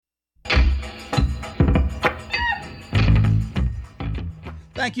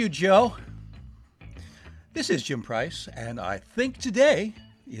Thank you, Joe. This is Jim Price, and I think today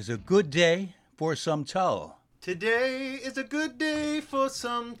is a good day for some tull. Today is a good day for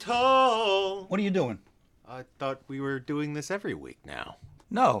some tull. What are you doing? I thought we were doing this every week now.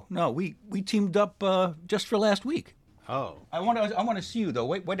 No, we teamed up just for last week. Oh. I want to see you though.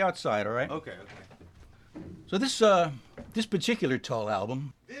 Wait outside, all right? Okay. So this particular tull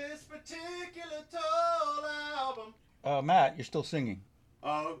album. This particular tull album. Matt, you're still singing.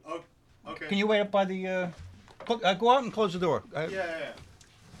 Oh, okay. Can you wait up by the? Go out and close the door. Yeah.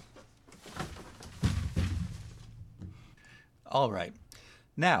 All right.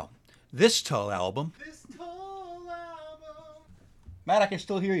 Now, this tull album. This tull album. Matt, I can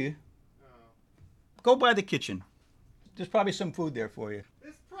still hear you. Oh. Go by the kitchen. There's probably some food there for you.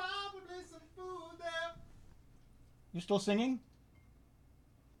 There's probably some food there. You still singing?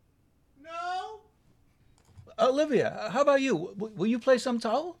 No. Olivia, how about you? Will you play some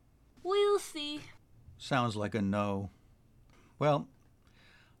tull? We'll see. Sounds like a no. Well,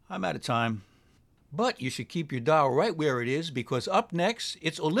 I'm out of time. But you should keep your dial right where it is because up next,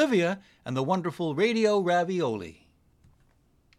 it's Olivia and the wonderful Radio Ravioli.